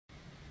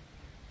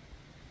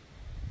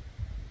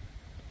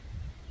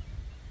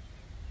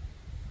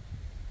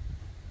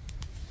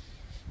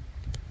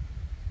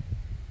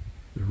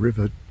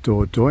River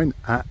Dordogne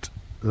at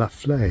La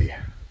Flay.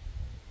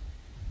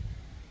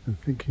 I'm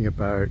thinking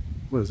about,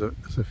 well,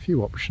 there's a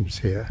few options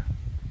here.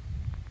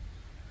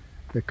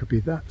 There could be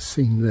that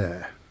scene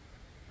there.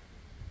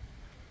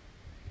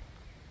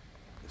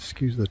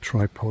 Excuse the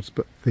tripods,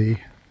 but the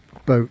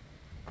boat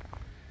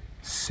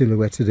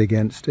silhouetted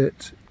against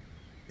it,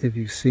 if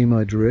you see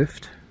my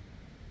drift.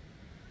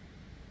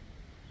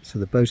 So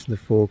the boat in the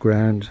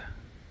foreground,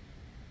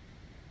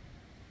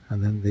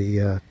 and then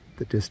the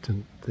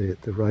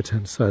right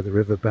hand side of the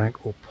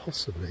riverbank, or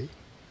possibly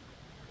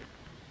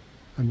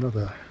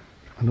another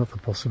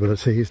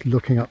possibility is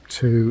looking up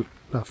to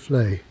La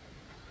Flay.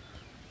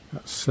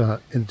 That's in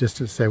the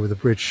distance there, with the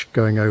bridge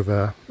going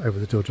over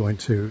the Dordogne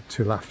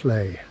to La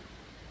Flay.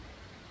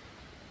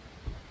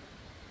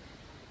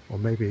 Or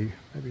maybe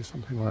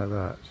something like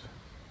that.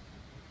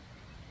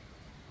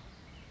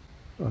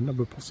 A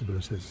number of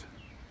possibilities.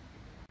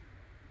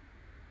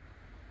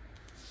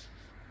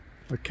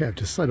 Okay, I've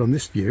decided on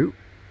this view,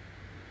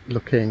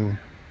 looking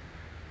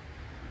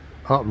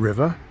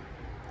upriver,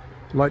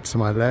 light to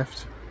my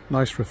left,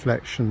 nice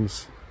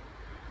reflections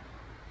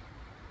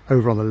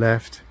over on the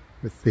left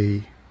with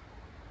the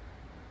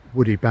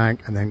woody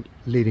bank, and then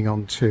leading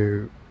on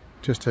to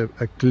just a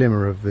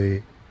glimmer of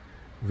the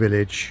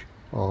village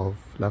of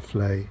La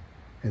Flay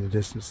in the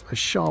distance. I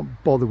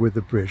shan't bother with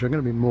the bridge. I'm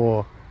going to be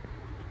more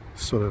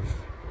sort of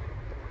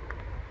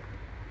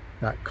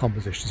that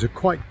composition. So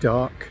quite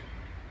dark,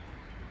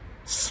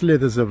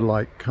 slithers of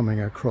light coming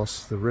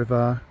across the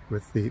river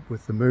with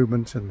the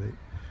movement, and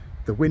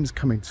the wind's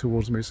coming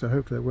towards me, so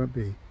hopefully there won't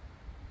be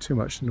too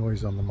much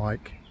noise on the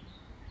mic,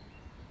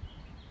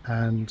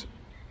 and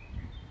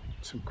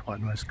some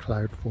quite nice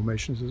cloud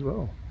formations as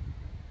well.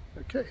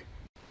 Okay.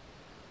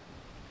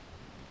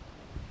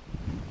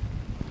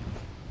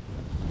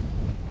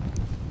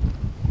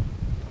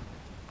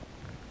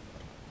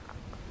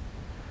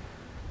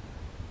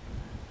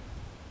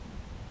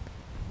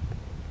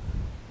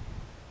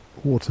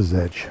 Water's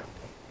edge.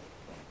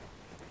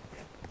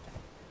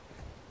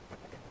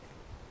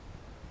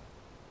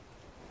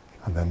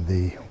 And then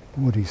the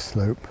woody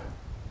slope,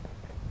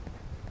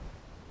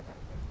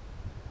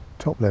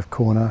 top left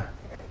corner,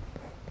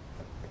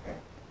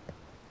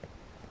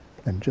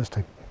 and just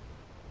a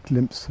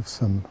glimpse of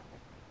some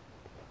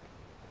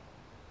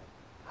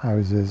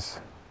houses.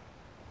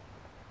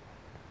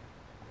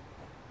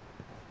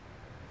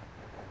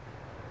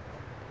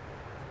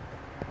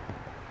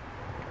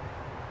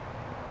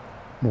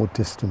 More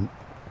distant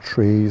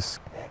trees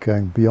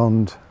going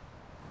beyond,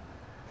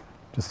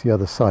 just the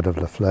other side of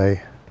La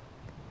Flay.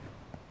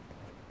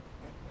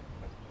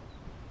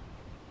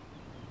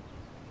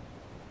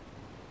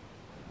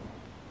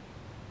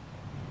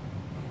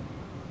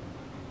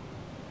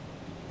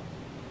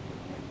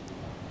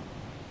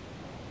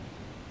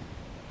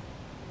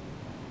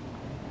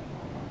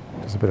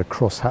 There's a bit of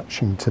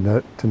cross-hatching to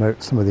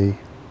note some of the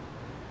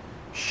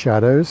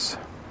shadows.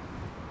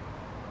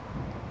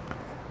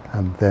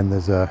 And then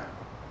there's a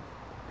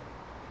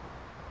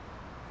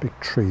big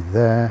tree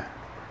there.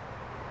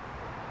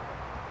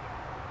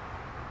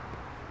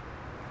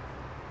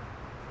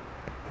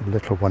 A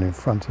little one in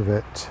front of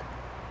it.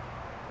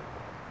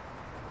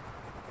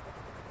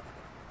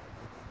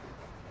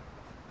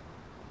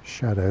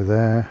 Shadow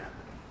there.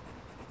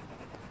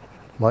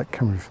 Light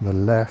coming from the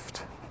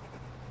left.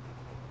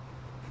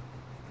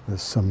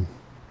 There's some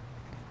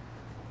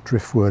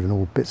driftwood and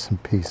all bits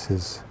and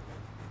pieces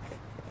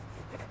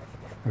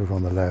over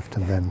on the left,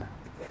 and then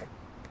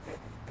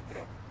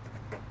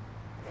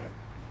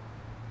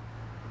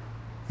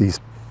these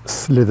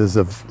slithers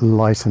of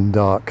light and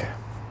dark.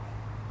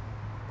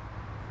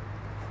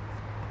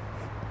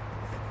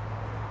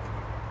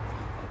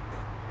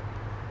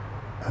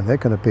 And they're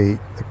going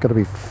to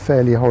be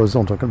fairly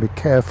horizontal. I'm going to be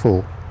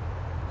careful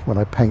when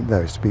I paint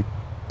those, to be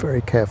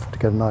very careful to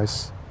get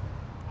nice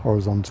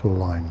horizontal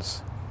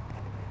lines.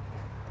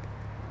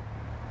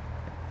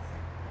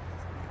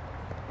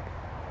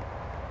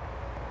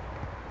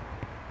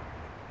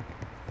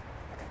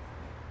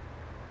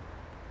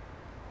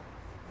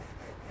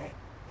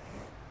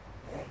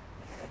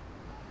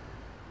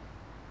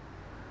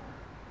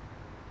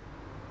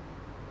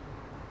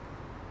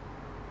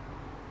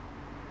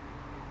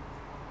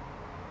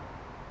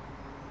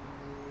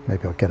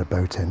 Maybe I'll get a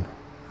boat in.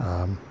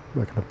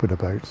 We're going to put a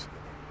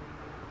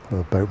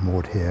boat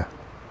moored here.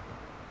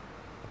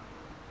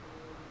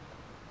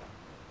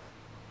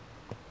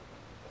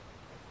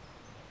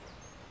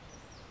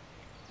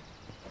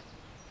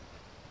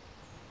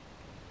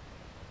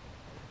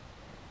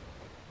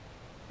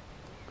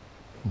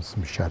 And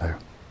some shadow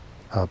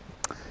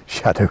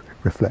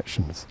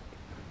reflections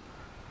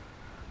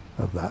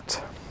of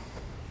that.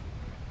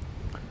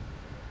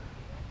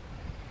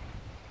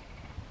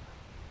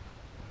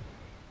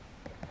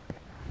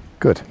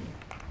 Good.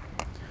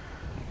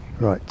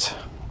 Right,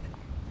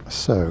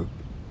 so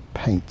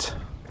paint.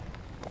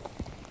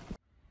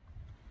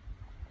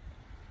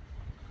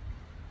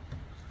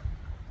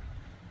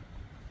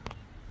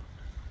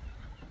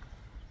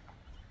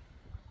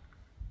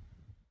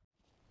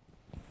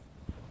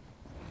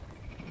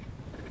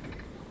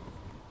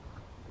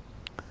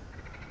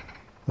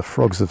 The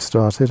frogs have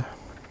started.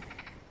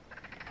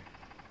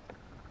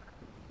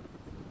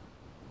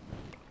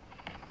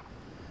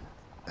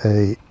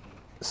 A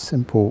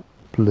simple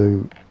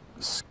blue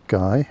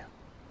sky.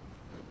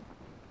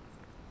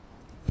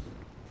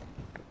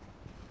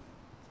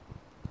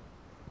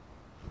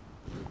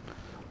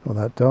 Not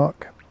that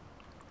dark.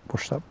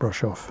 Wash that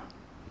brush off.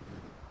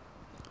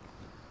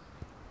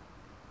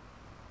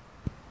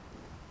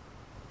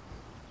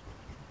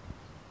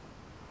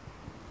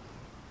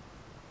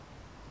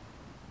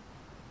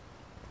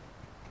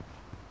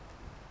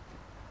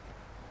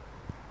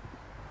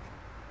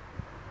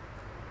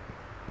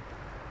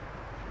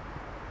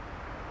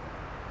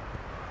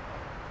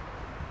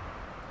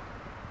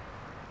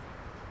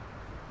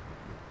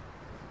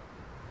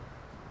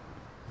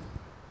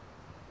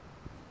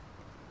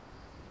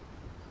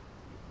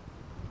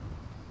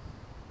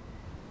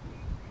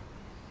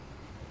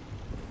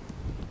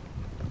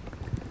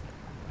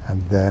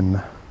 And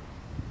then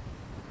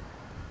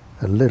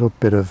a little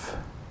bit of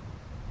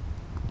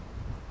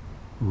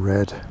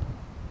red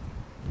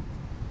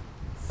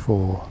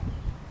for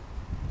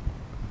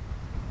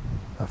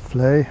a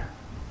flay.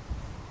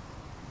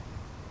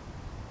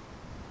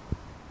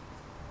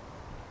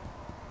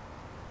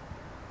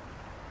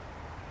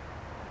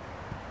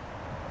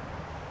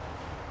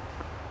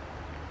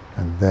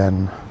 And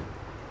then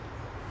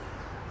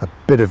a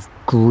bit of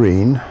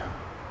green.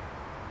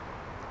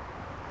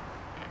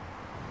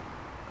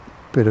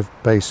 Bit of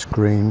base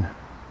green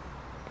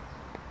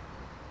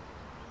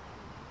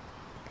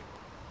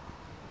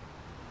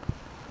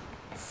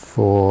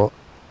for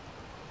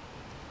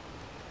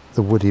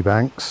the woody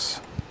banks.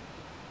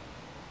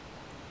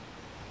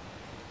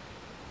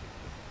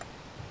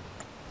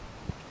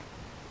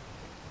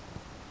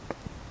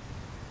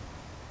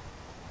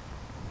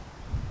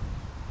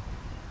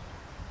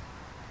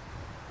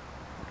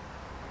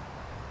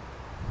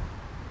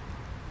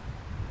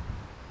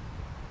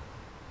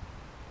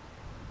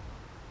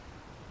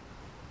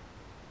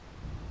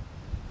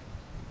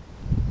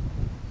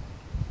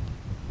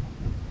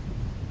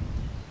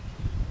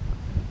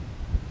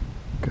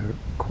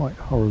 Quite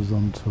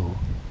horizontal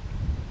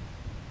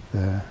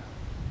there.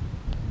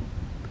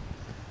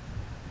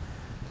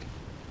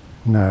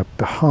 Now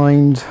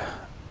behind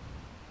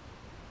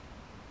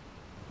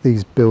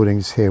these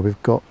buildings here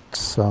we've got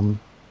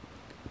some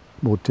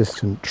more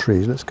distant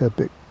trees. Let's go a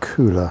bit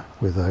cooler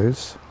with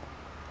those.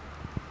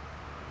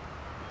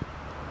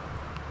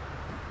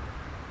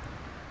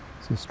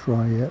 Is this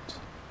dry yet?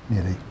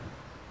 Nearly.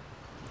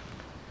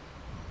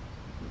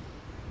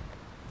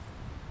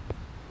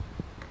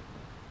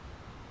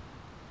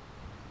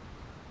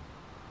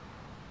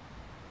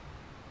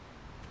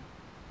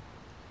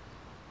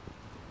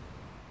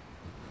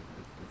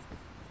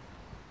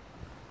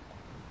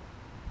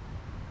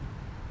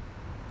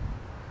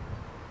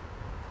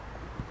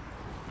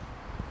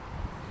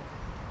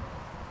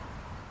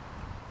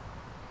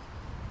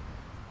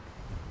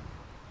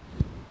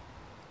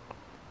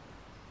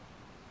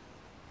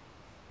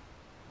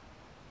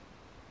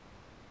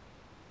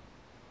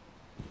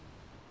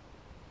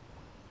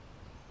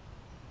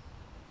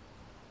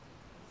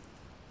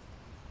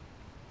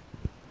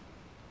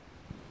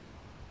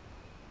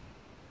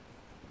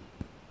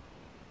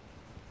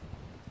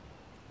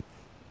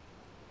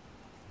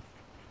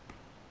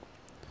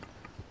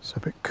 It's a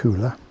bit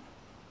cooler,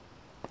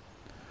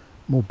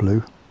 more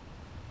blue.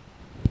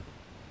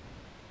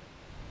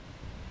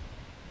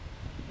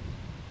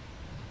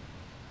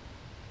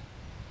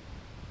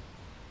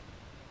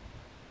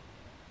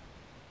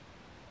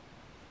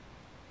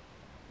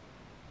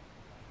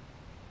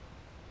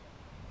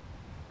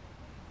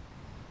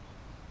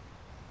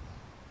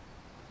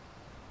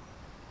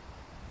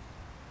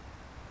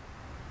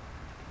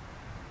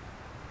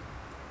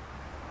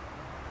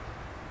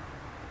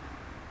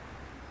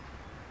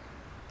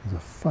 There's a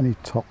funny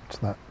top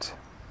to that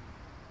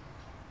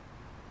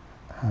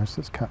house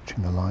that's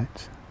catching the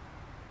light.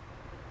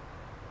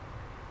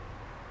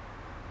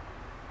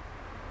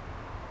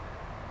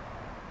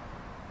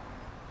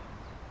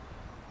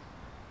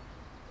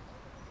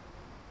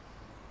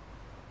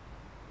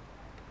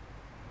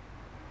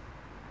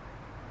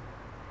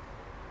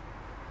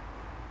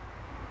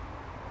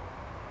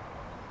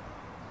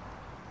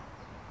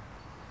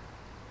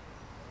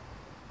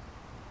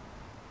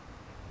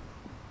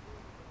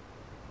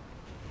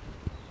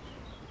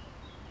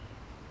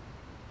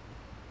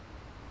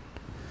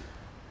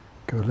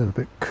 Go a little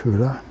bit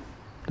cooler,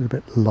 a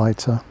little bit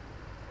lighter.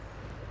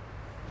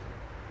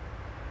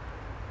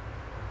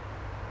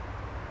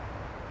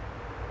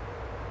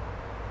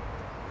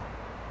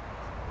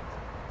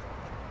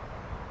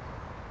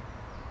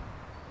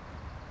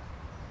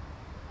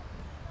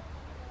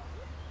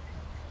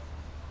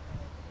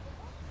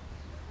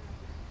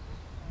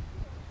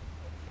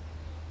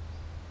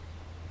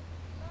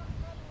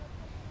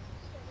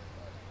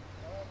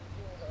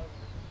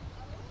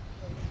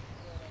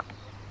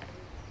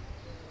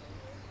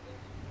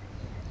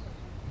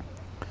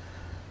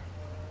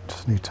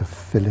 Just need to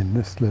fill in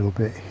this little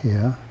bit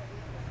here.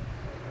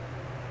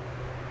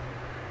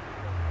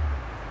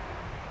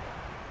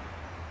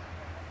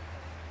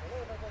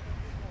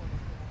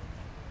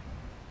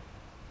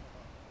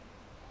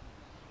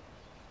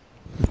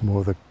 bit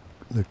more of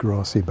the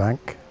grassy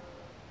bank.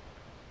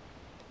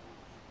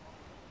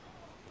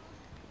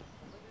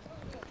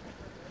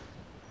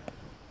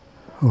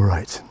 All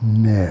right,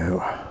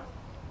 now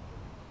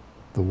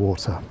the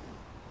water.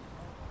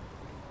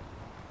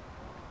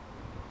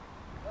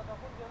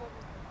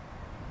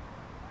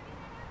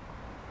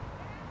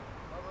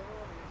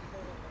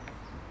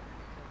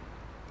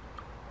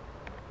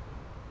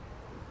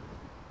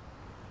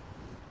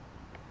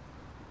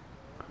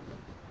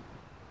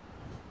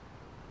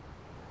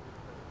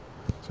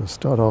 So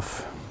start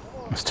off,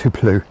 it's too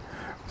blue,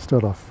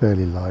 start off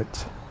fairly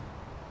light.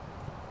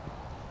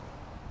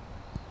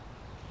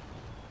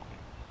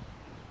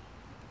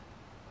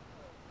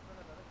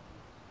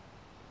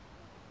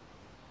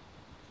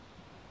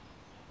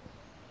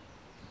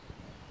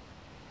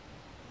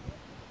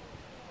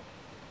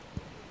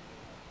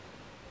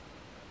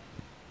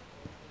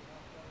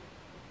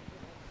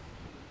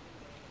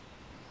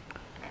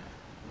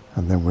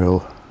 And then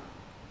we'll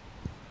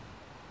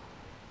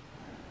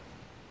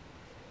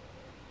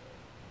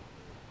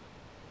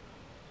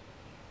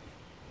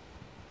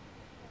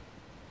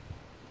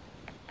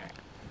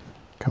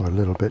come a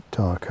little bit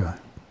darker.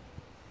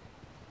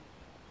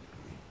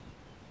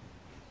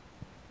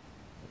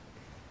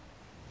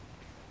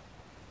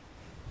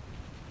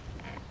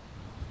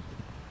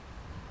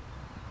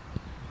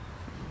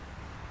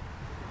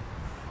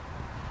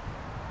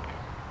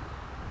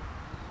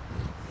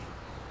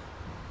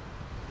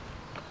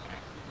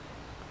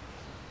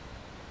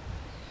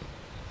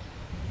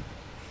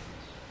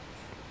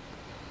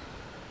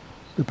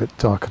 A bit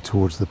darker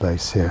towards the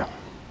base here.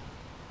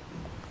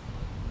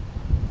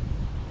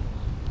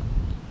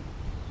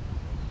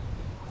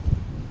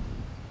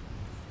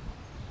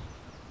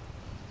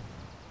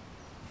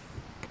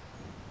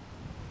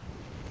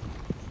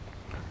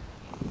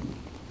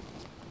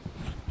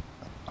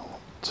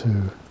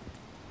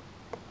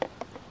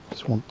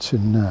 Just want to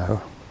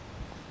now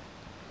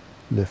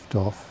lift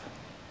off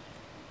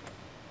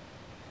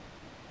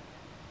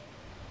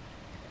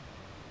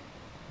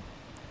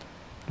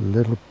a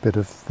little bit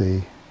of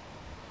the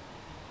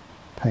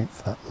paint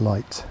for that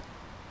light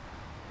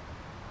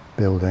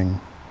building.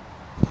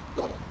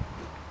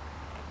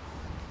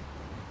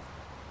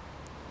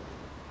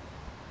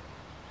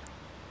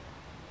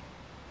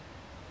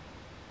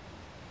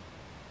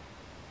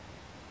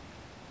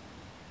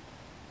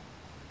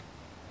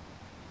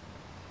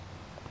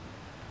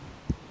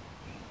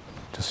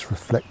 Just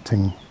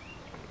reflecting,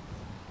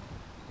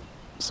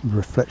 some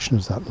reflection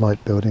of that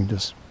light building,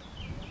 just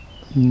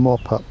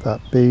mop up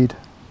that bead.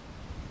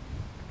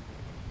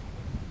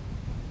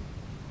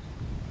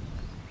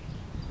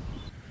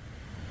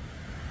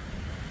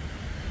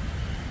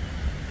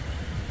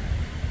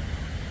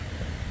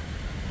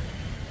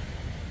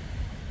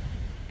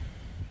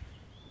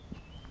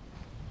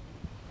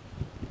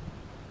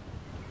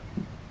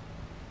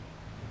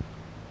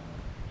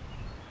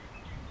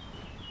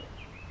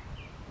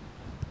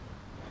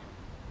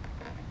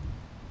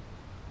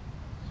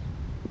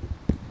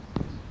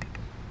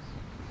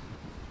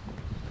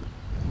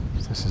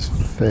 This is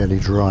fairly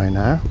dry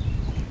now,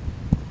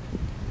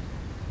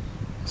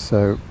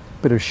 so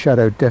a bit of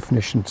shadow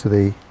definition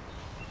to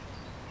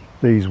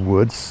these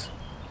woods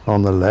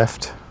on the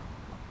left.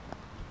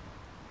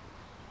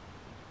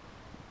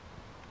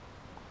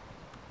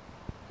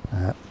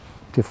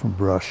 Different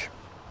brush.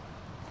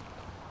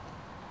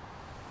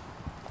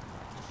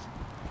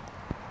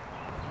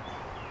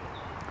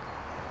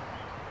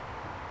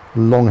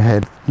 Long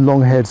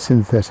head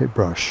synthetic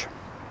brush.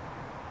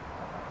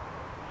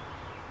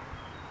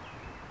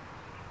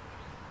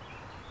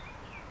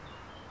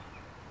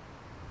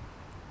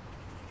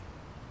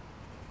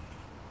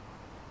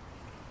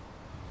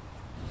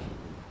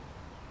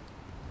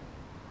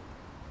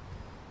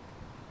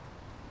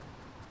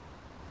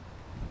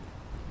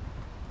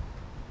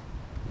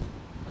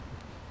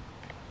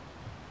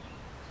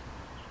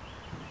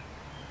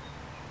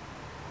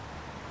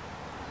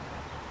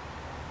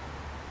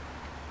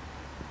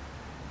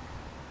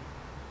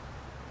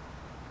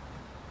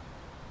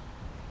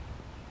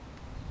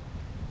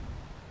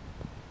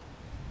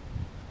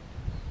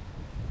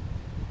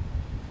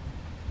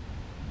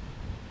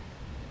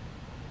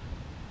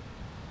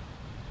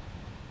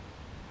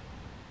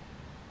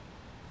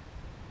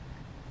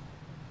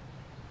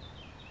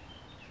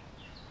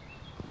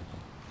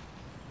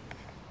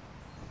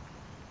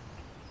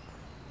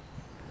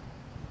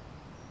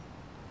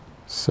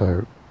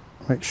 So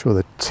make sure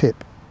the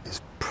tip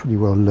is pretty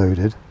well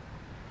loaded,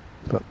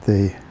 but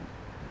the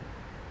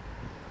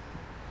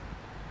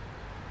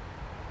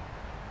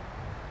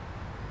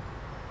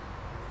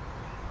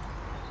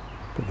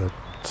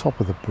top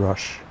of the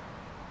brush,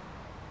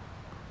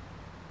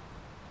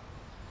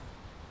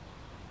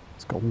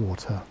 it's got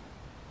water.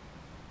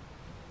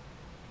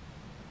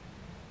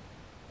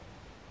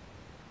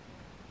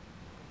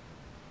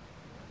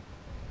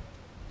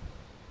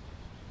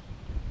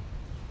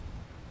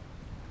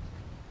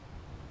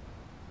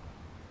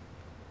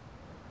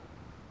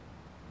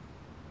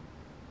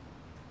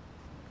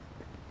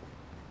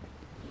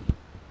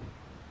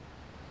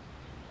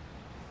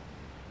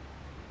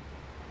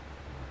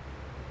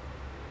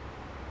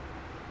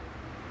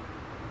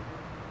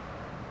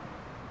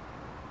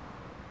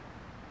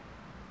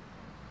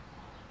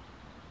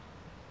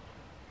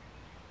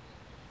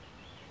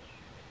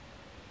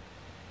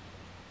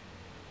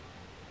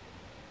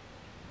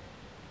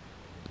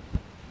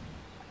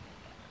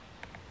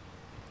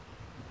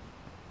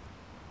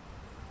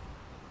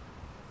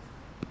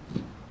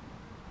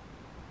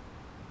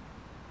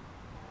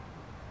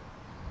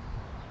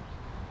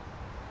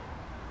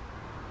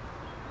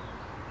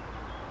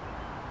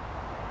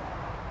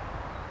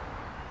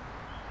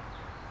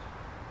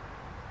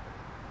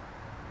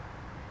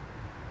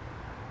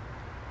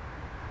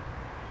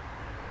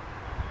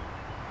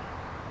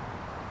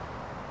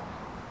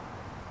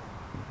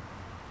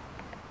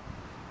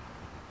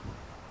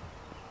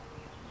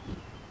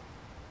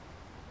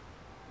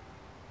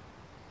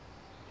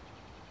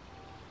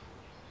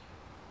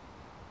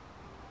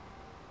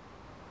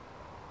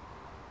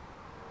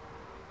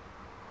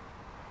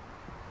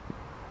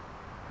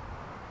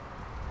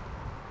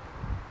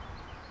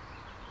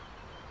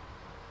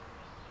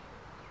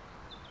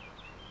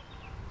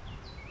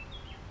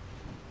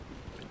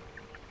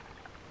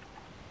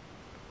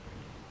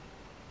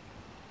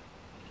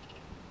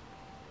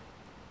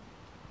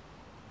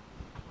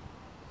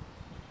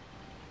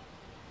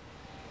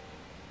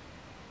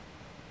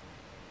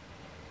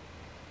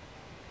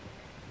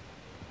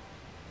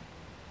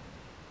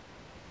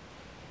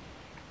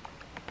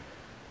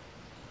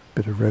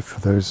 bit of red for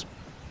the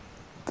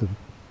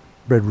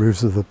red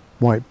roofs of the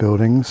white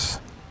buildings,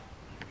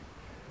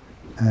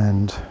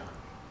 and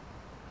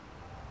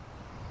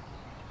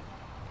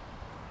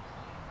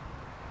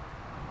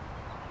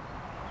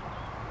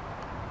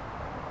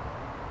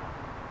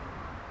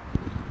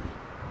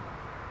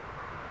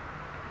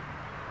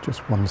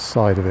just one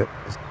side of it,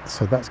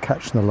 so that's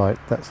catching the light.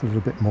 That's a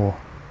little bit more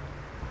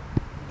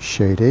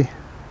shady.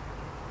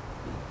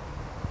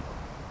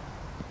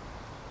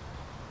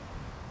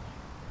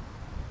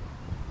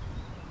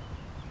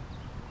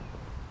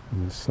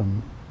 And there's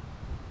some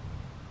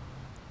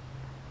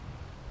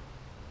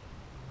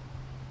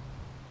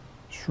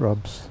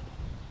shrubs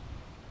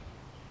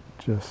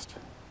just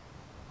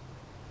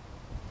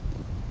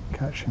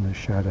catching the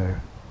shadow,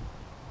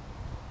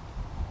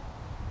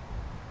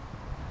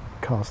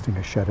 casting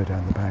a shadow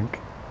down the bank.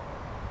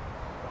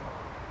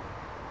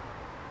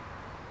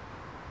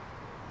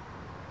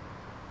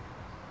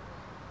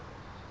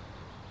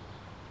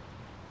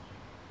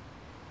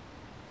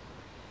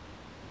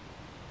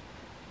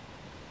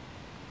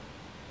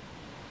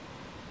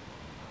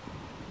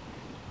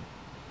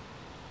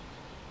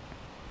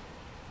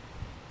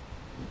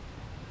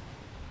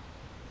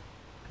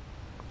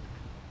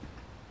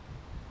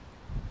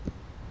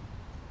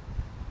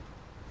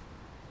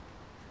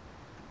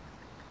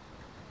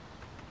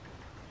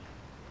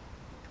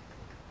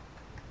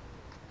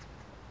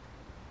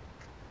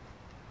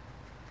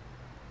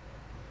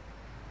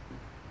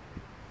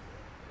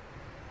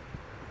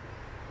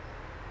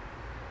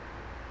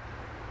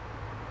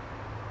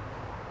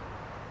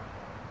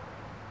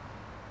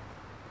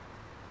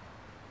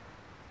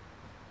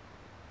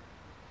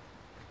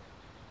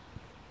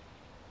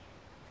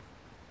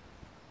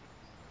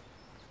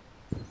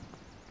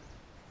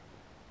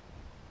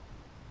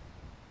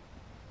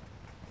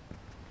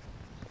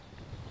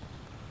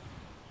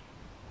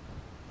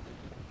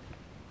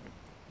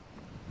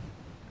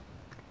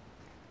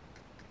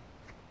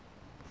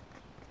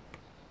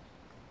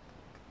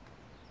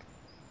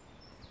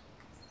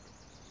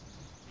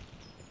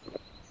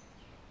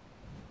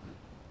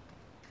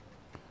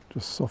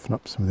 Just soften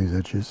up some of these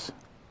edges.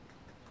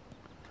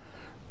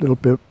 A little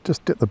bit,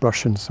 just dip the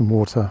brush in some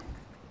water.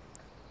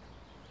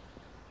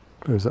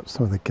 Close up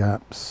some of the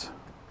gaps.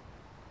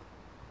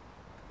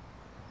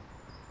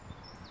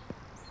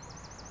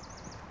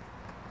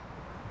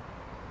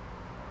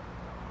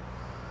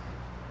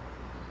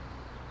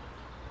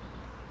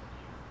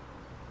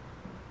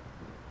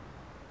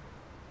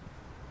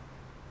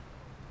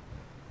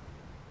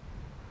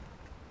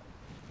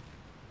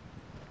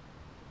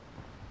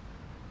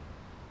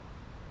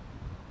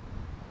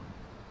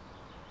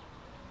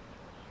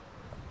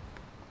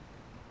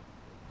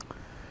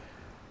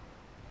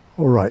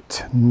 All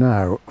right,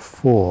 now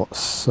for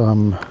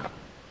some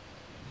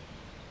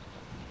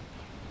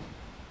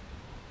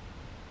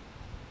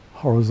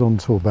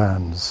horizontal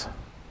bands.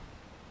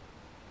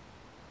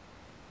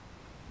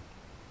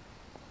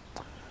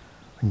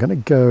 I'm going to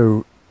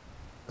go,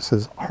 it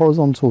says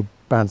horizontal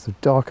bands of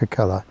darker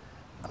colour,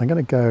 and I'm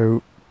going to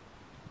go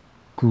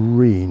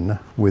green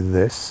with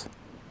this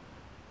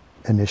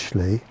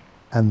initially,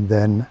 and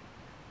then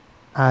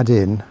add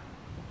in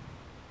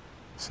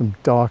some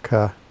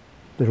darker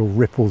little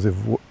ripples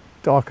of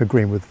darker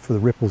green for the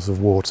ripples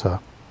of water.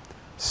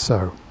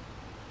 So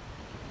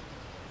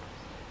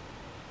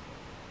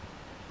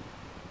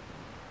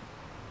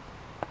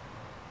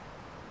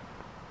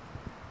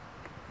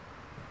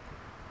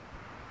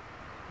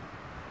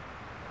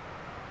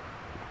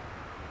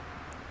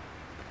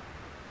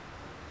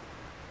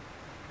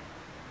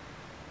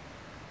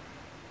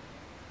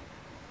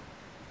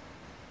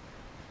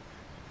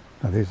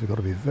now these have got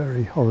to be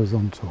very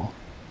horizontal.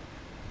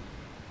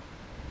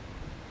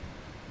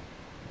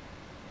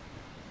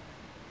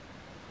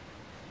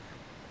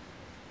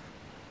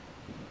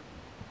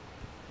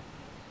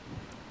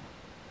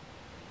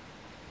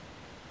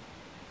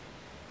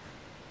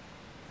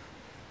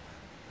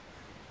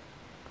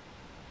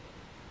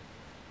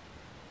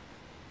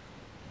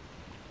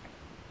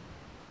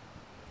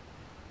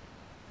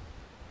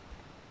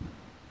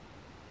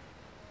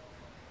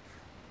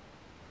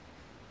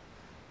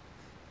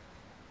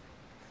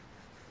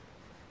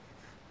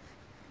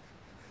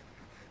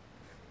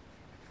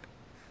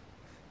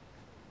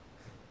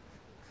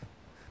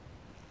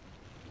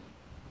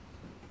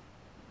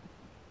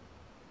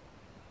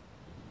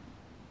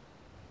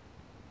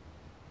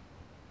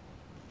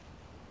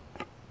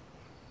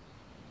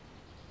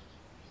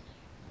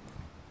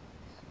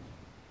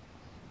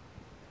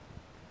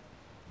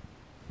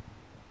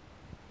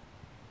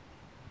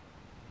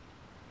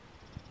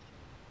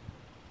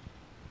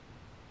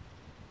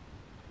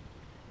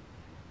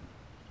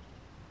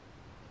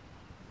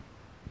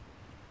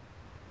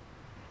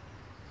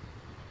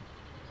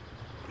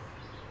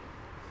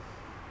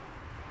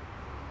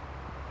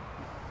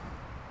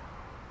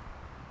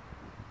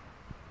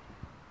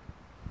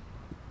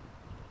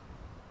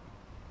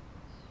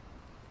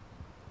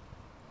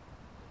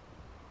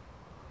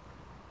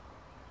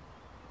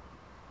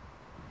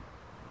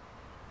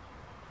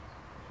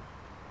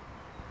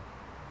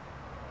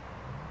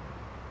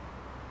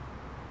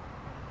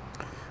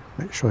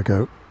 Make sure I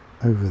go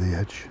over the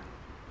edge.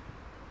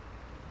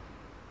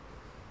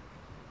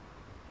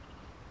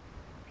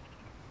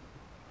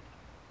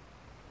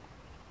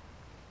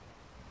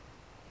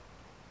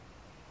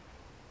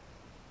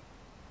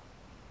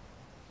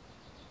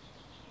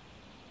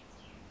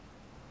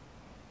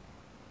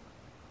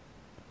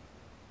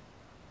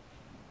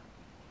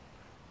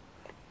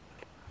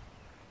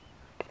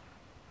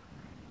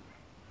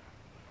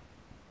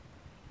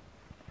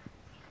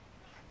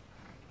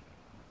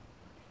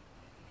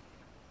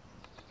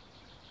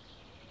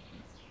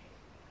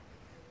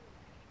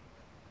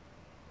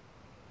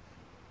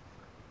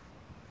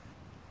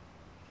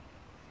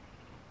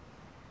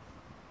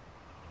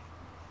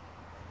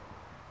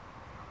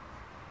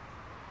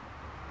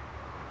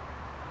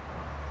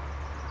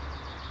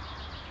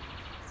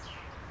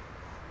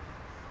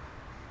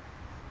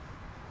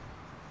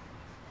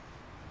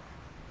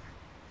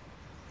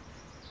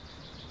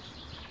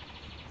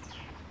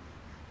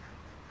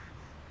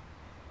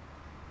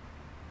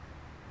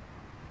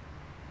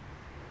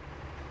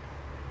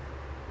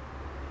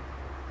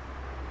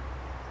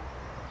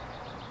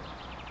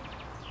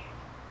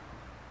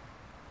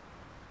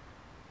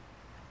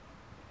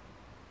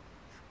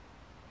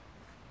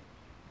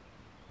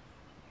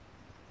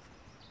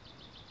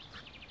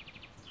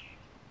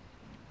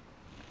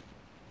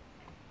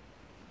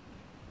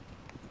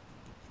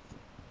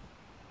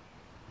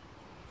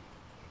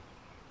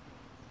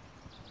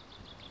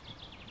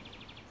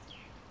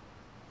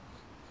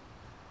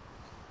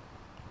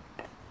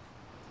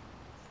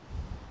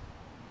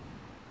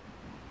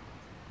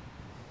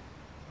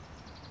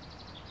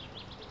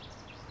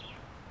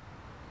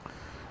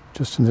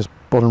 Just in this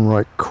bottom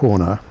right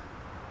corner,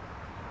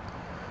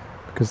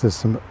 because there's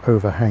some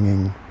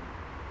overhanging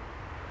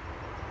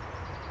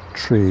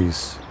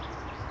trees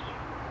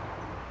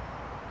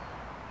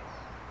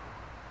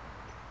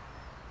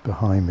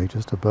behind me,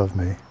 just above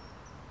me,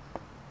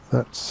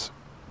 that's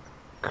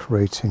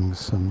creating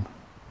some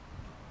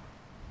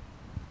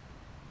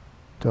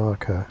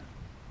darker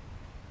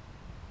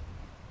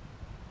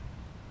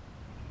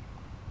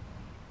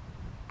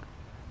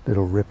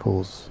little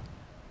ripples.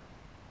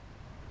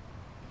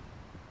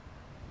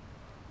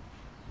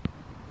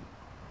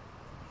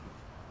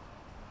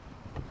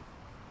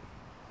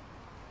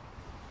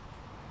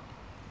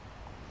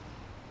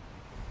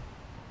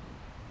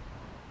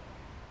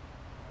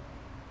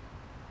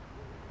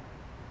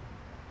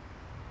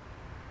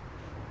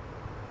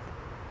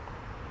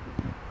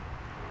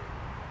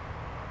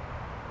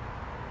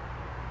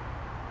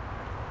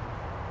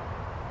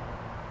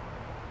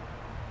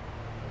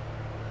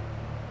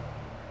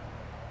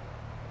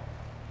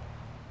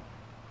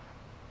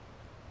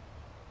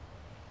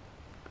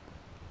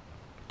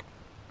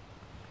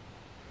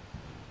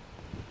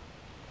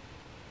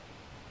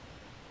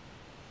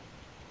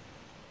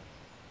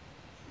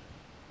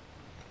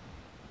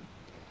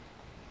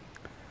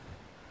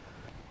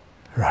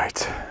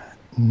 Right,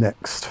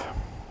 next.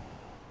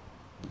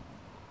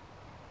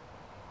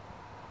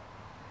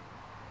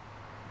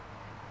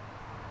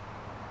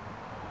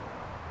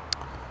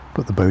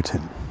 Put the boat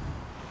in.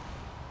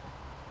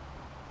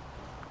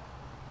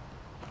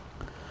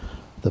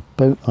 The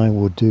boat I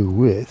will do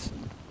with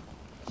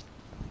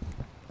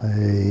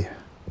a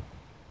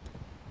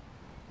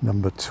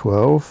number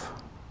 12.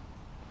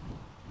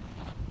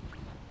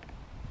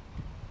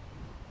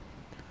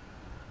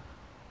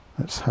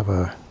 Let's have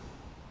a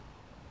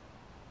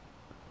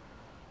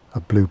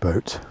blue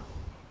boat.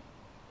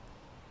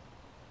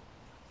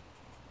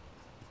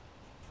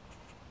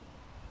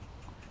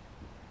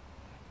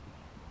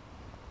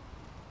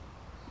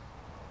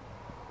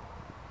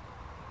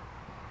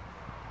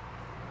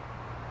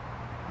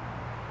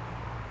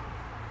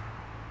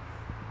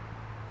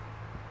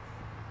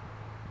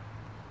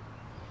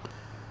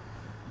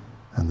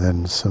 And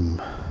then some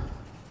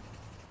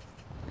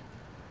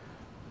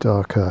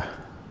darker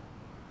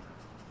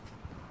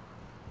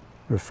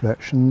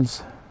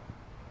reflections.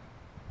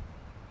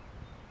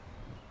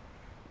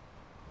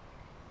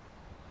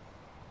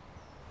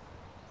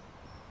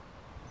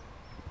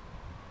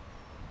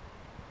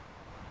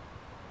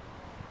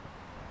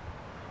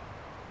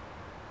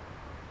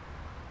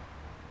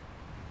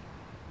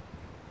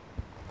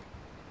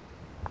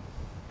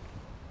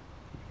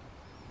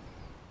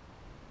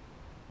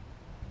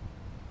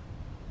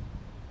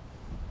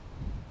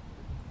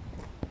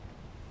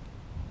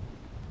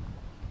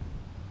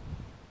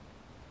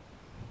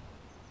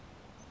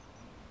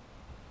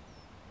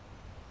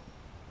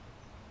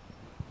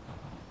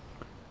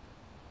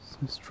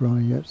 Is this dry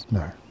yet?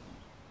 No.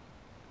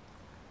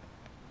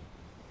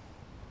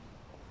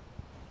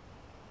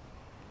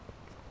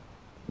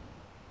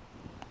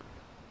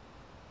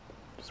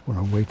 Just while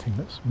I'm waiting,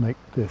 let's make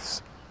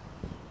this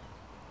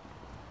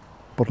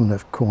bottom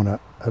left corner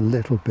a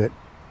little bit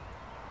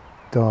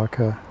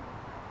darker.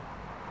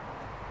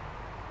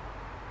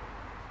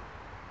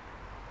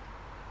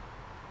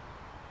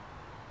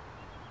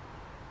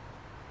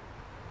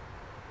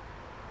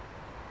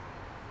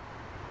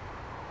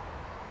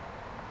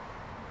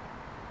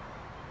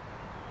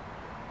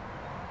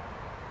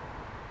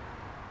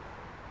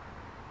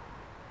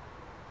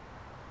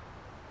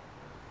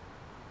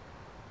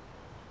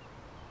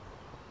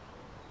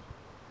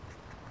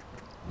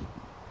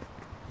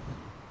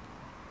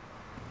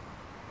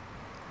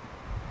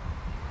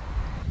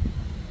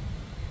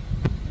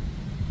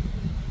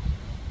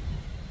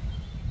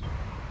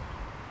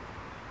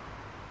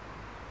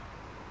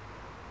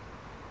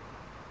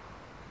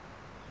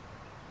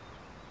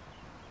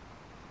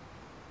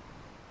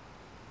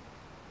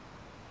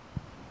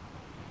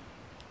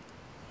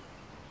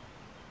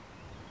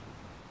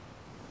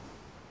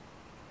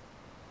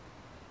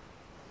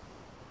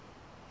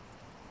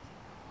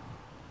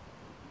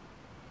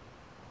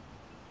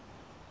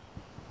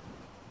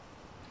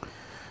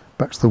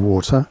 back to the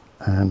water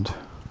and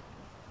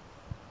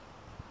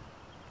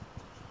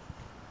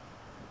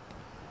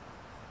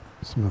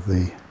some of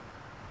the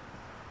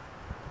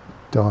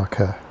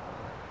darker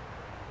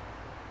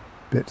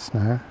bits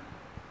now.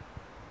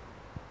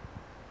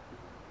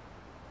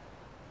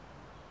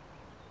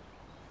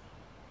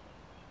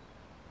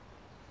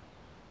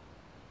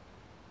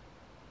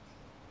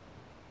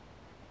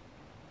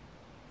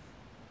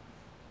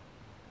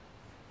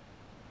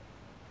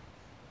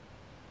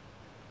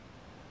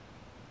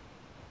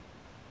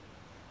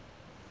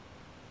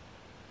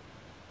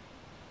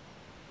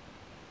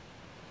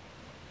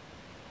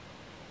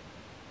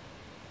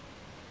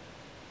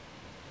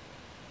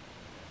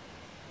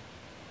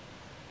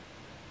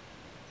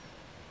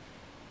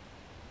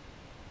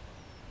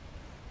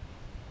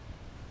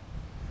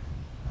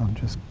 I'm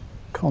just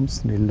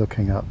constantly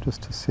looking up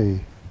just to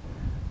see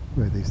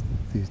where these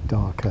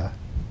darker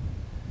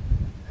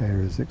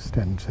areas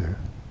extend to.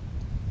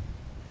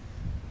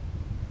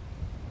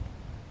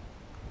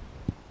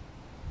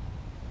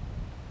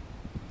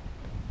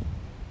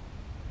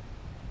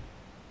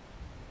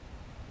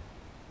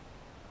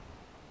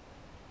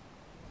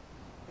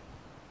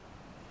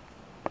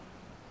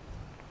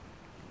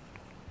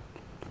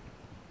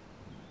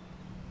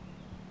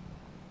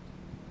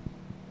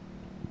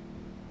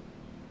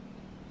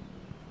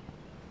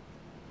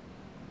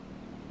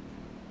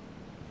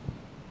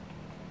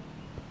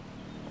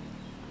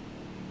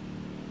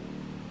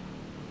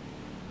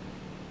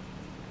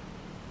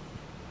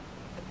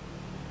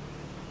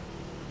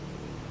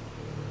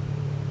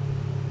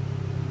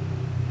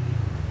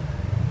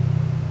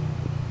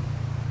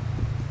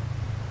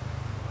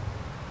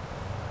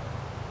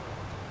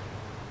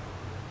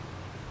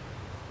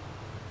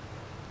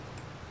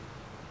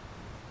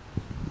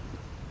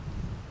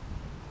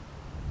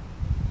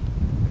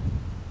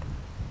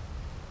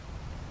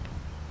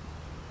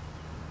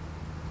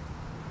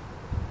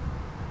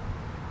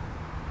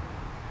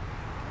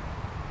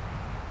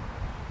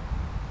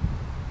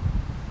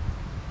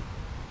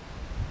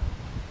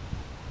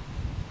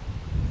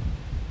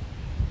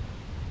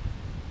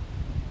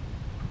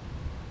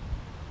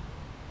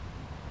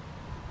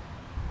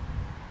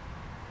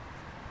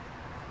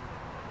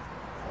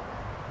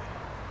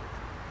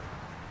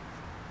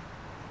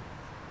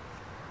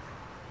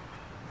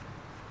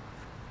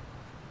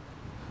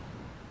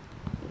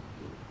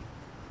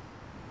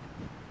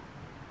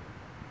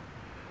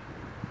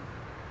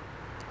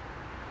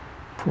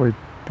 Probably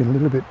been a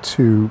little bit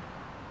too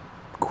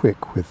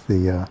quick with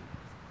the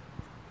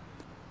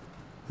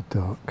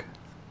dark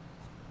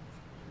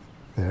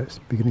there. It's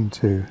beginning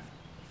to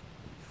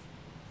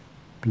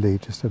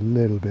bleed just a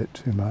little bit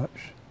too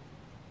much.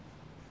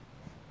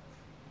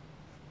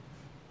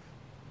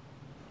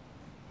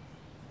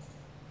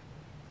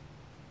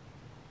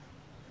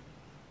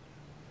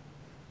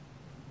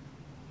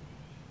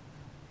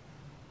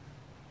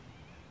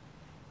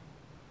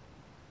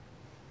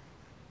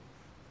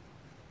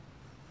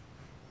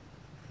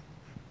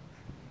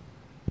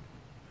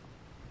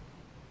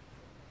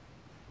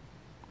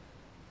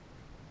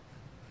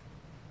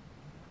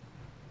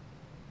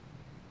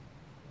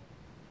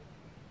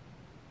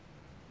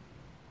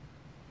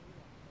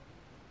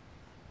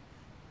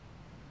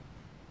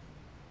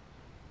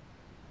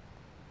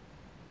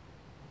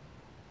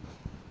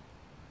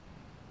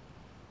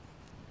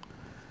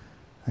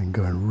 And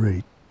going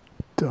really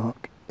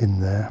dark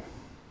in there.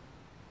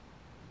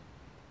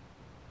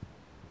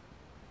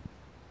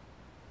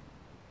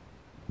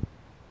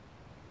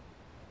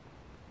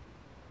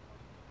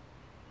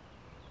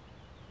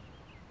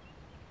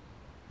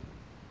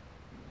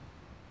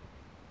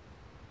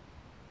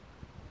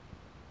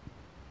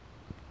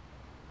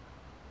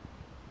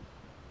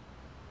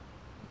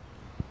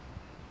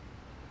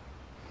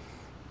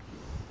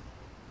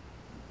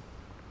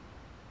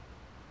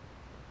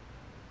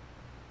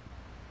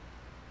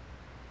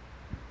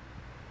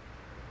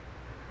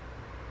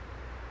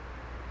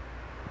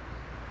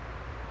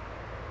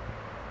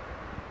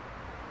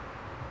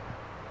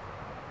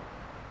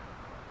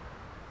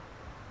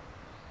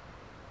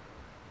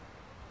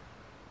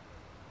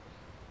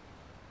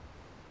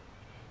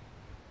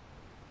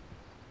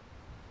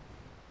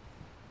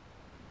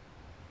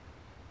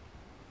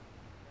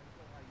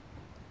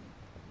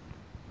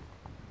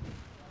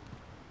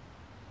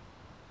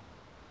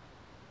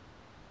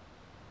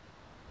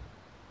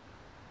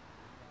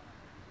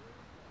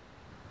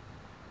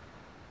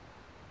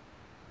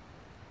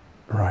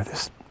 Right,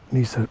 this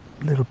needs a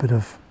little bit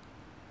of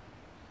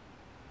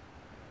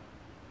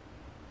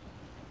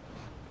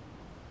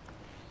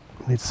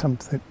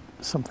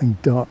something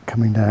dark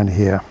coming down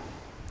here,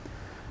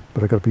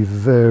 but I've got to be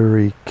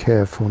very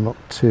careful not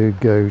to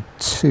go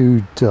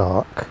too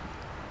dark,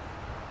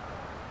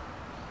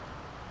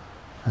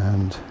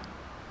 and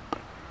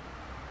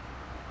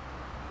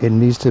it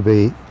needs to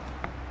be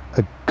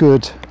a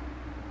good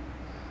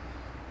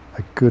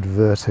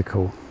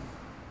vertical.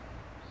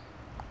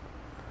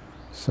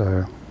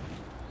 So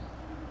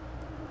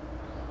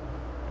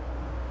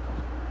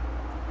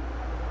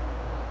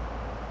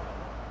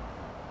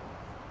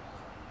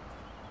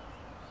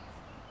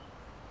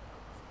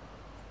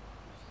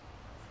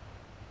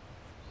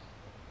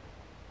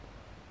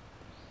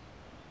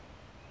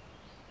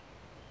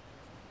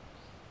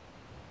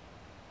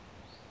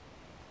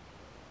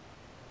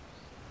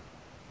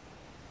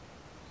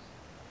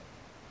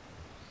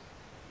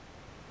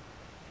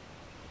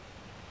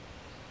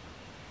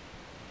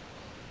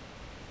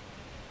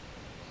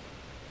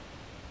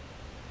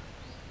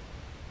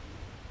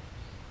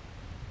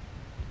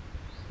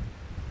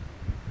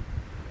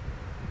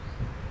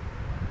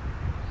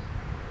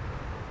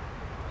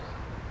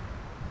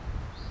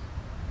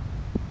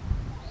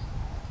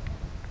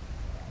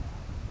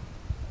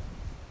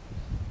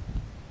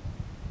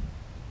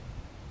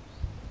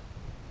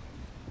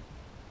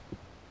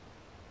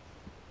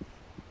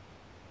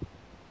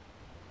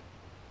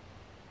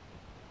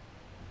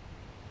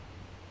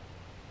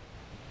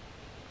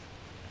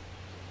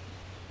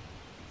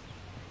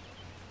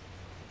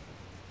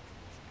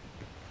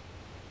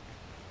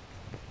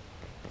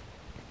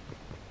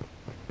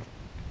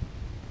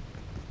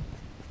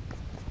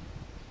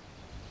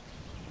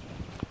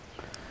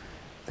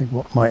think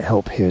what might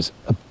help here is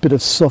a bit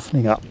of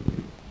softening up.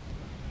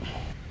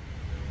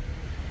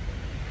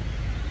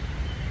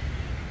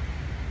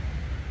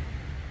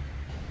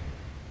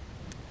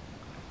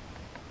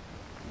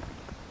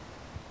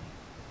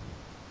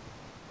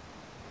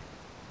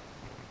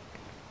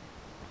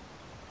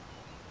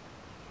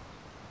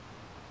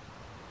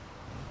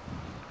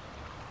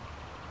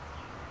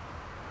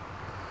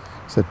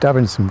 So dab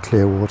in some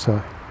clear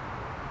water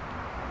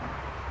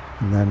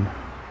and then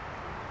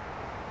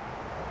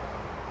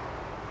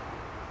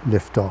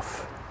lift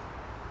off.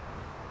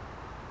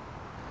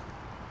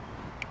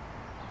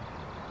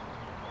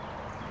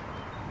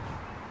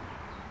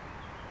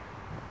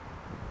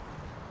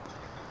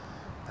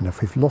 And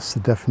if we've lost the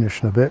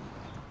definition a bit,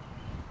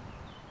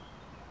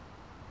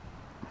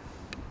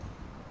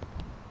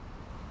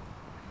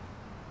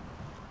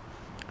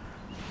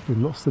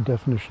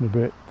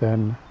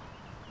 then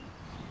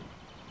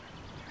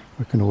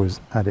we can always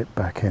add it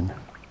back in.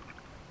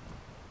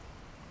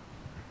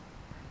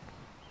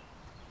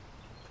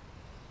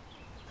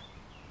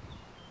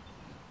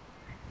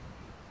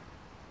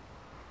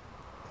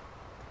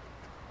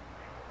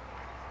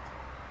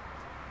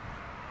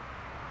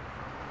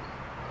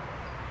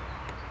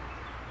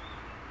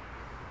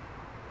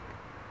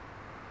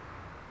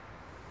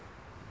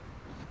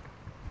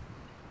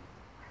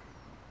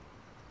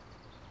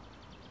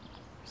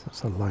 So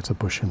that's a lighter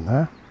bush in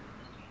there.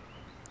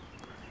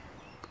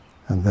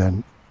 And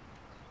then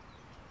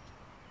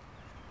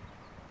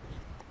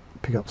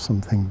pick up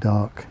something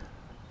dark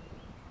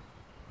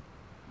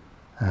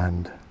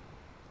and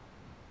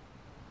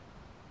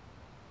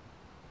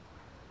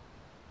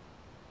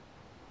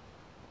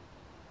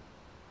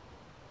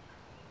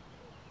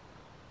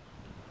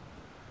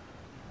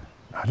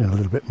add in a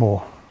little bit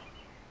more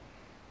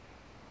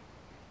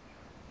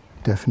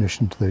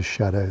definition to those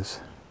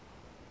shadows.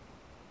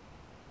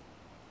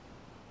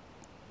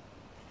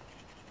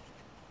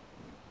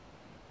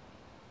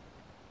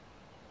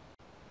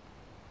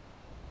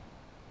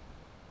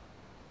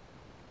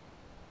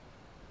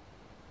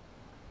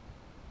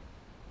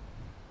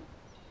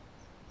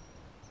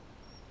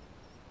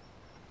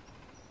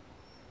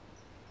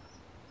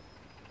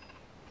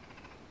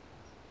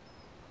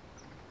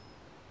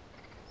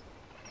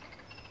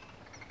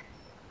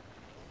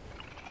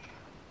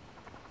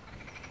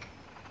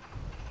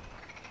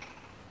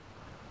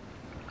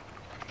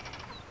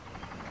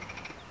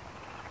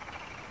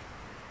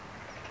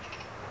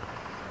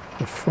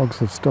 The frogs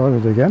have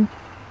started again.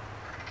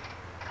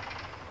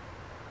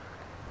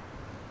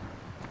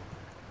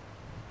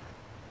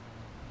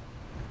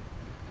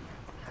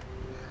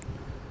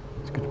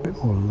 Let's get a bit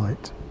more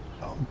light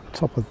on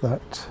top of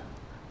that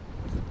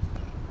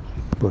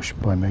bush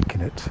by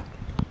making it a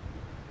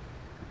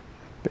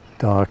bit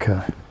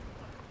darker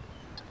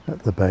at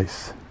the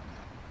base.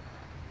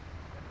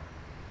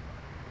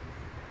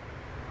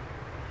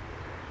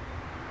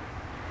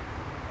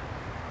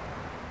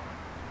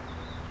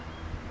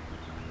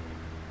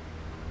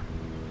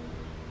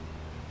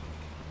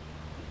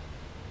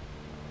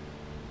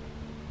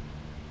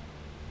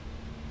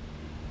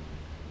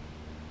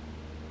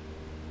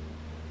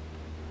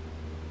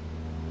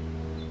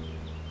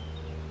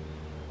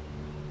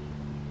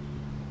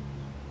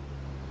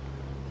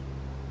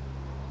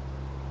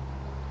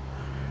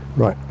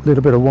 Right, a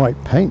little bit of white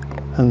paint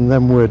and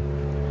then we're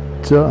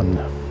done.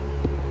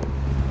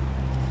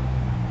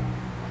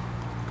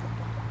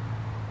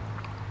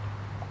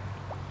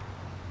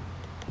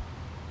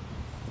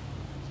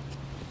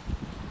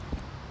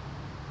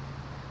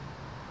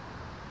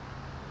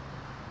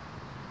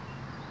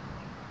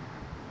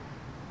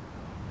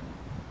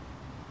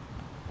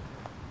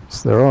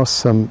 So there are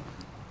some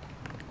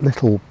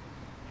little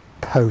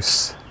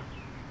posts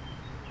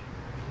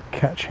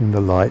catching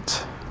the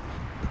light.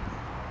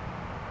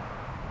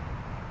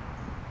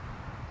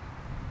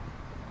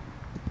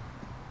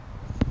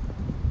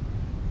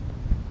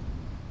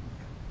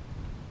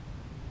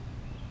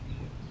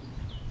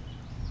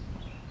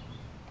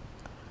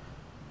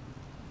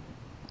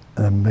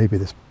 And maybe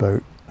this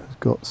boat has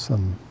got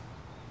some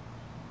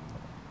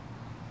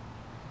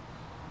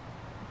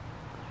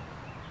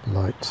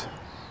light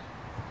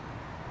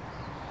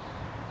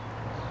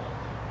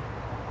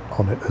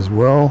on it as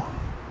well,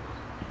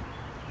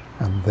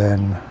 and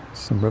then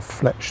some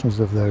reflections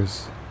of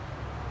those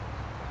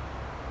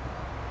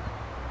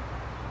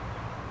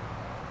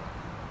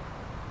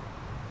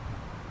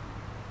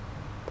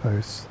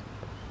posts.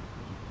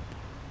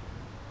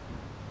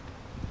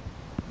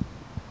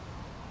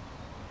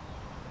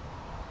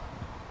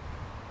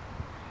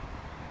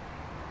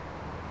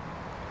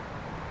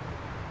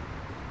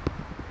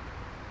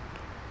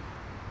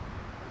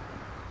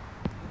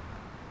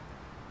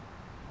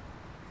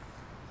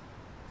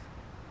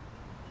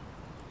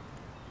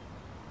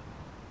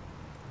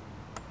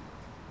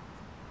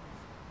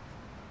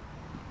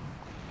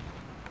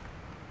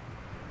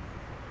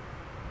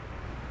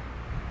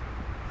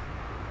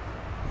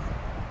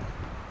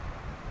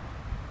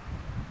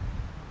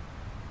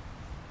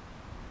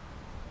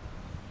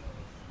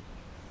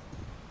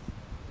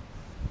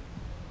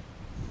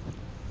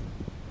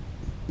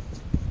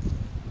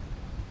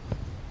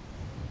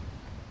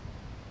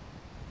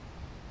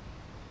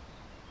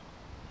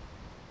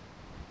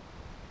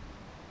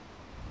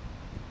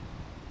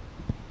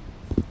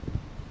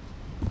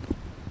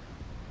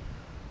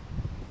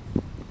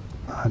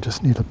 I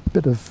just need a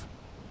bit of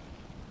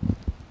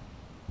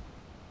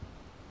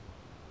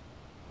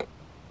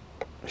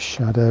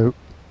shadow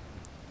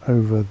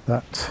over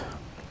that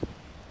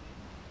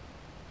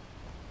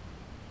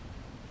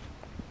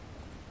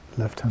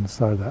left-hand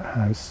side of that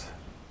house.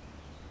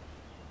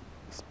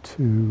 It's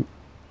too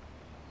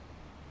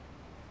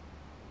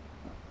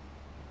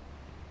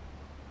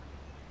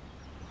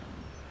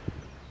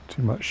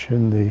much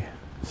in the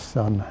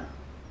sun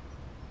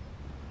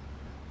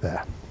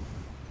there.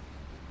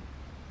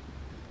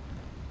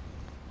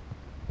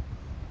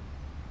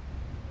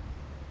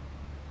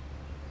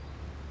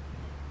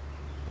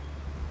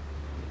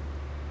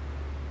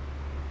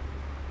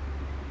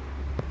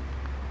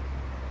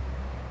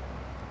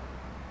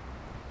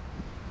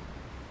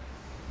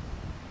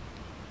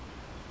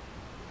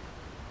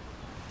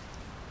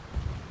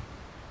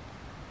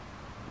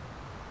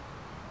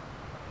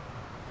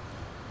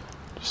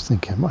 Just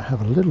thinking I might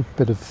have a little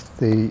bit of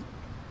the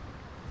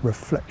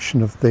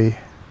reflection of that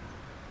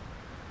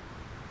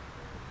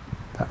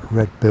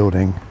red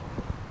building,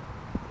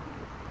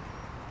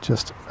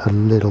 just a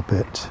little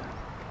bit.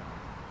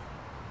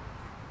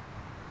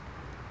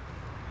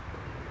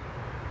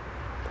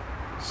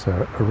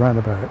 So around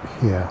about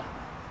here.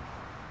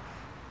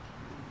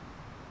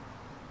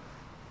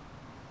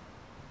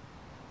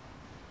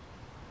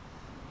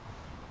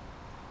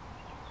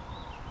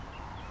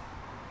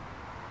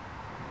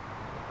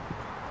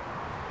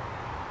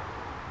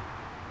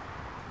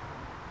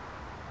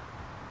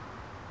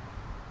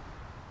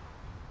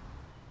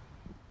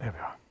 There we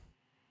are.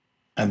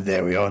 And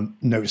there we are.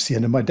 Notice the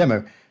end of my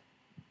demo.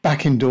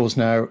 Back indoors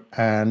now,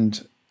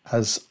 and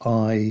as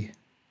I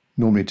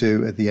normally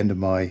do at the end of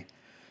my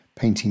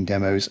painting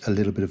demos, a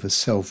little bit of a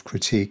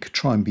self-critique.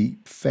 Try and be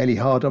fairly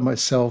hard on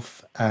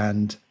myself,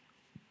 but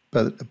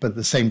at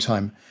the same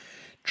time,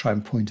 try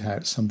and point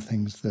out some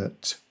things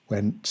that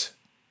went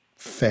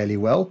fairly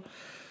well.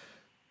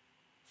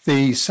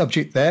 The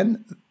subject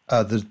then,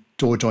 the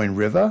Dordogne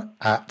River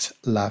at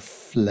La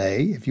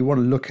Fleix. If you want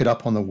to look it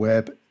up on the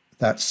web,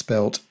 that's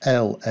spelled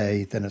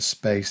L-A, then a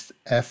space,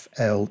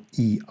 F-L-E-I-X.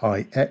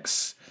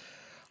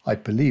 I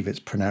believe it's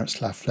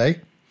pronounced La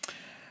Fleix.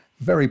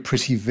 Very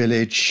pretty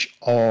village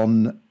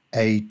on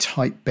a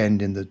tight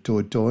bend in the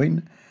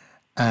Dordogne,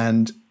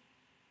 and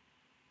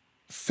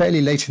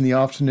fairly late in the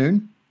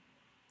afternoon.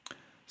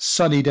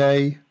 Sunny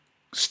day,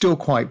 still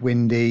quite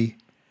windy.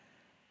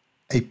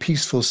 A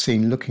peaceful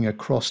scene looking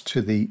across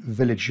to the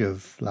village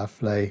of La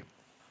Fleix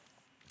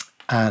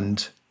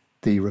and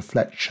the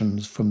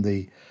reflections from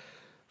the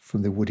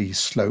woody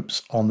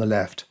slopes on the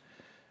left.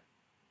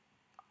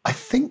 I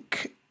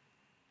think,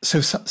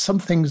 so some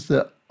things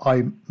that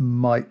I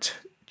might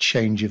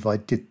change if I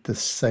did the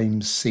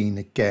same scene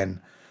again.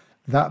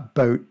 That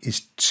boat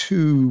is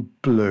too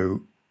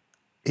blue.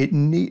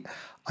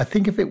 I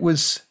think if it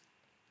was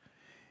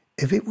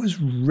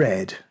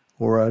red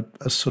or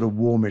a sort of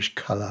warmish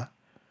colour,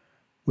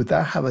 would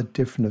that have a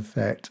different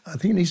effect? I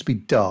think it needs to be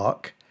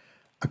dark.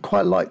 I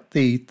quite like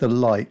the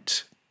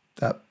light,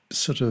 that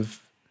sort of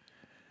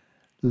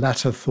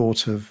latter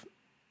thought of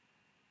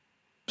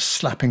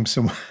slapping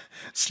some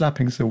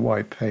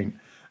white paint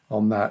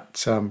on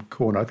that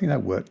corner. I think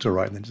that worked all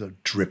right, and then sort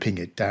of dripping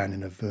it down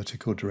in a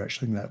vertical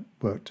direction. I think that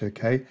worked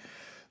okay.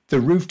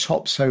 The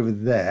rooftops over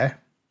there,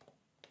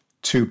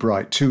 too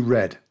bright, too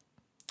red.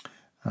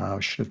 I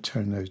should have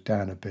toned those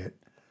down a bit.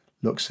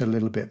 Looks a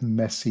little bit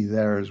messy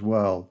there as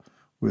well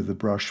with the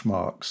brush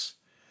marks.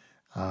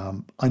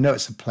 I know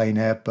it's a plein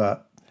air,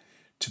 but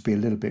to be a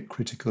little bit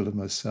critical of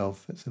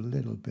myself, it's a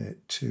little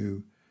bit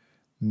too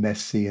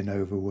messy and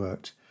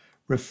overworked.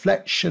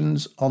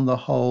 Reflections on the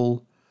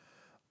whole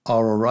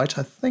are all right.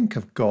 I think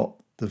I've got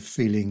the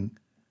feeling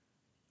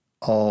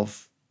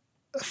of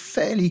a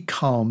fairly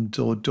calm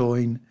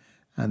Dordogne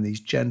and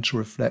these gentle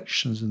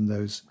reflections and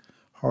those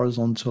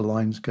horizontal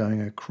lines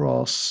going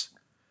across,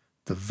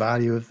 the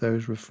value of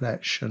those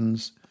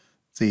reflections,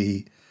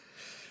 the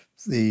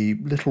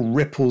little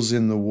ripples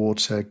in the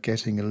water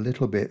getting a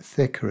little bit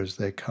thicker as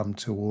they come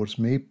towards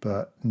me,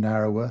 but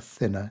narrower,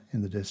 thinner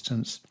in the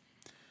distance.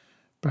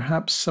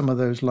 Perhaps some of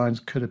those lines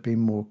could have been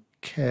more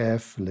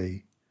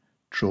carefully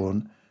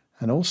drawn,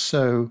 and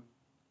also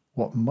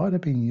what might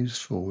have been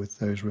useful with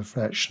those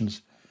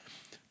reflections,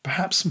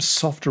 perhaps some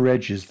softer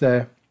edges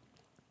there,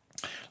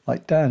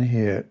 like down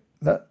here.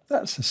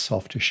 That's a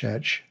softish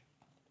edge.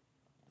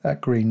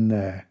 That green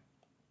there,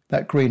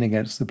 that green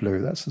against the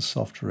blue, that's a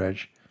softer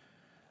edge.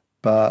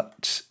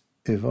 But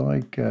if I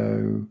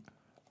go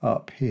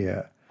up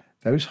here,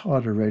 those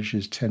harder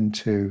edges tend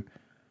to,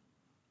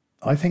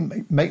 I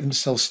think, make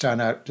themselves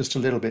stand out just a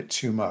little bit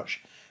too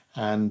much.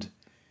 And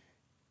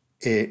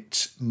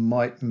it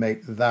might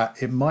make that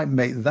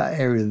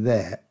area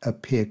there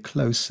appear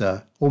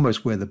closer,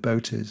 almost where the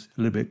boat is,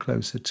 a little bit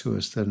closer to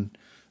us than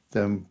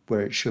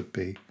where it should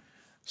be,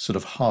 sort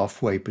of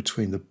halfway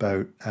between the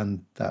boat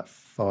and that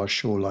far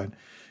shoreline.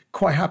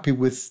 Quite happy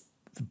with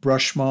the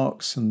brush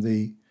marks and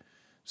the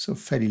sort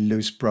of fairly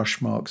loose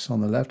brush marks on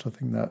the left. I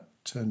think that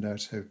turned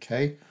out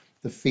okay.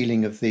 The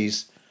feeling of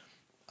these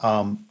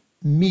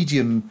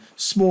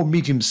small,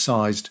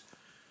 medium-sized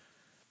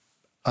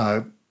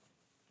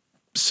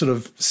sort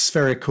of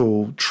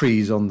spherical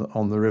trees on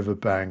the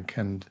riverbank,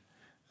 and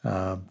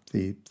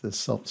the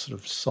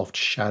soft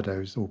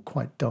shadows, or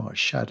quite dark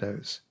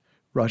shadows,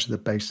 right at the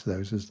base of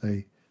those as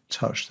they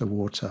touch the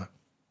water.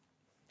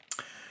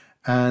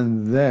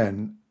 And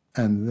then,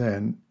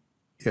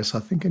 yes, I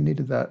think I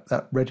needed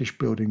that reddish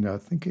building there. I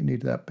think it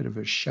needed that bit of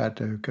a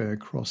shadow going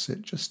across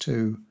it, just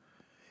to.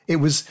 It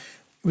was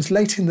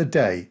late in the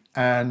day,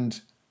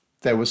 and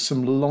there was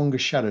some longer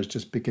shadows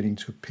just beginning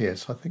to appear.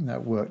 So I think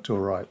that worked all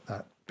right.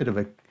 That bit of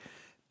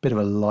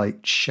a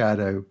light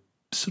shadow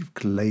sort of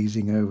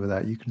glazing over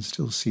that. You can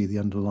still see the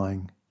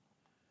underlying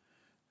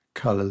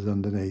colours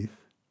underneath.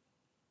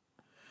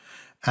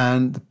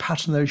 And the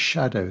pattern of those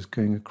shadows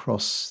going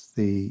across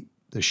the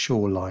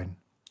shoreline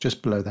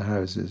just below the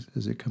houses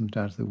as it comes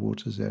down to the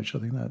water's edge. I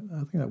think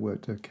that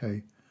worked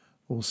okay.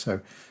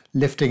 Also,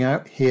 lifting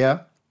out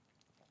here,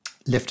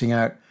 lifting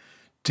out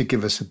to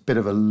give us a bit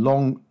of a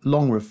long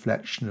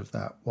reflection of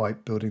that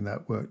white building.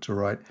 That worked all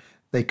right.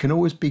 They can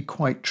always be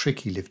quite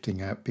tricky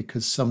lifting out,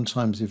 because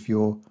sometimes if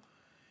your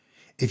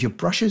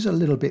brush is a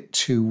little bit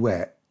too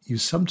wet, you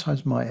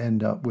sometimes might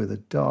end up with a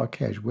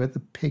dark edge where the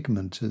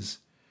pigment is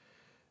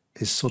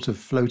sort of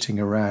floating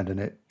around, and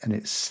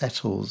it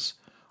settles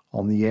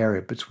on the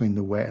area between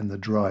the wet and the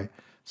dry.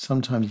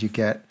 Sometimes you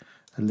get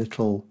a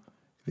little,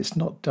 if it's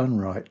not done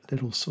right,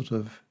 little sort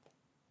of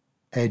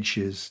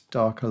edges,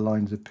 darker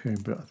lines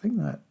appearing. But I think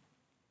that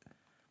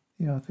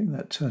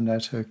turned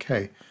out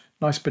okay.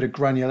 Nice bit of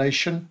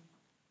granulation,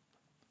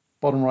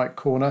 bottom right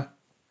corner.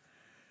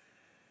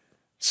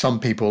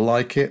 Some people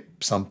like it,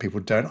 some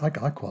people don't. I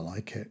quite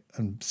like it,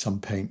 and some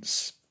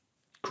paints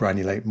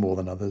granulate more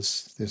than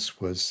others.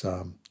 This was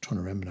trying to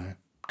remember now,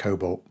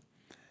 cobalt,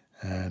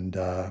 and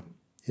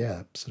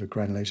yeah, sort of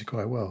granulated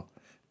quite well.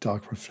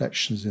 Dark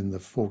reflections in the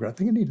foreground. I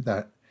think it needed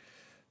that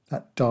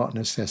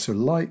darkness there. So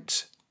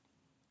light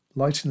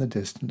in the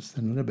distance,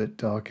 then a little bit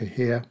darker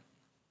here.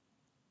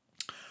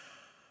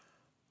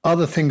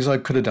 Other things I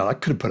could have done. I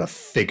could have put a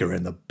figure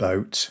in the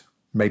boat,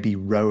 maybe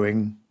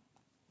rowing.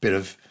 Bit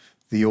of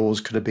the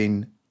oars could have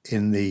been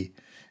in the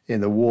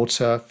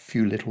water. A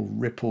few little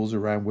ripples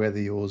around where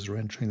the oars are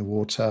entering the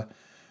water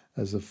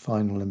as a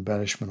final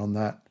embellishment on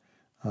that.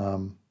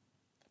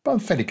 But I'm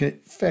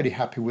fairly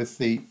happy with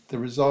the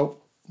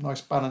result.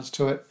 Nice balance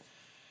to it.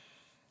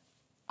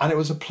 And it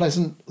was a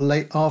pleasant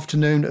late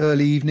afternoon,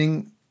 early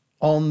evening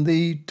on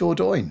the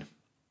Dordogne.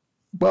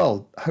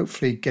 Well,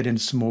 hopefully get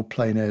into some more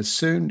plein airs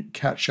soon.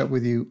 Catch up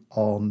with you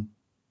on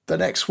the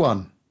next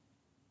one.